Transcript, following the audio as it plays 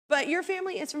your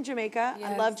family is from Jamaica.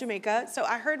 Yes. I love Jamaica. So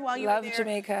I heard while you were there. Love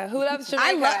Jamaica. Who loves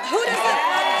Jamaica? Who doesn't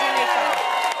love Jamaica?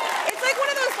 It's like one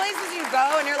of those places you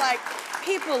go and you're like,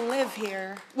 people live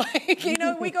here. Like, you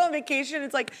know, we go on vacation,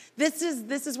 it's like, this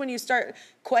is when you start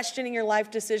questioning your life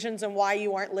decisions and why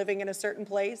you aren't living in a certain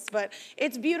place. But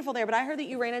it's beautiful there. But I heard that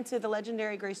you ran into the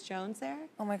legendary Grace Jones there.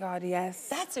 Oh my God, yes.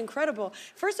 That's incredible.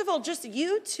 First of all, just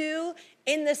you two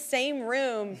in the same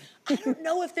room, I don't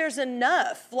know if there's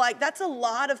enough. Like, that's a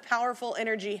lot of powerful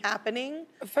energy happening.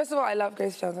 First of all, I love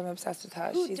Grace Jones. I'm obsessed with her.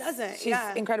 Who doesn't? She's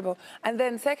incredible. And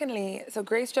then secondly, so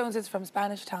Grace Jones is from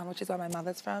Spanish Town, which is where my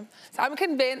mother's from. So I'm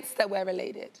convinced that we're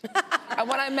related. And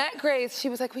when I met Grace, she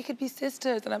was like, we could be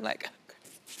sisters. And I'm like,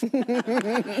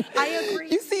 I agree.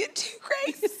 You see it too,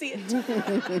 Grace? You see it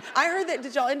too. I heard that,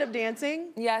 did y'all end up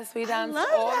dancing? Yes, we danced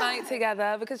all night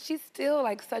together because she's still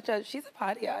like she's a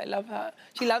partier. I love her.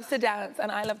 She loves to dance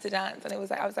and I love to dance. And it was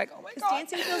like, I was like, oh my God.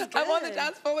 Dancing feels good. I'm on the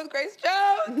dance floor with Grace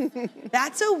Jones.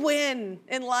 That's a win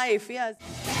in life, yes.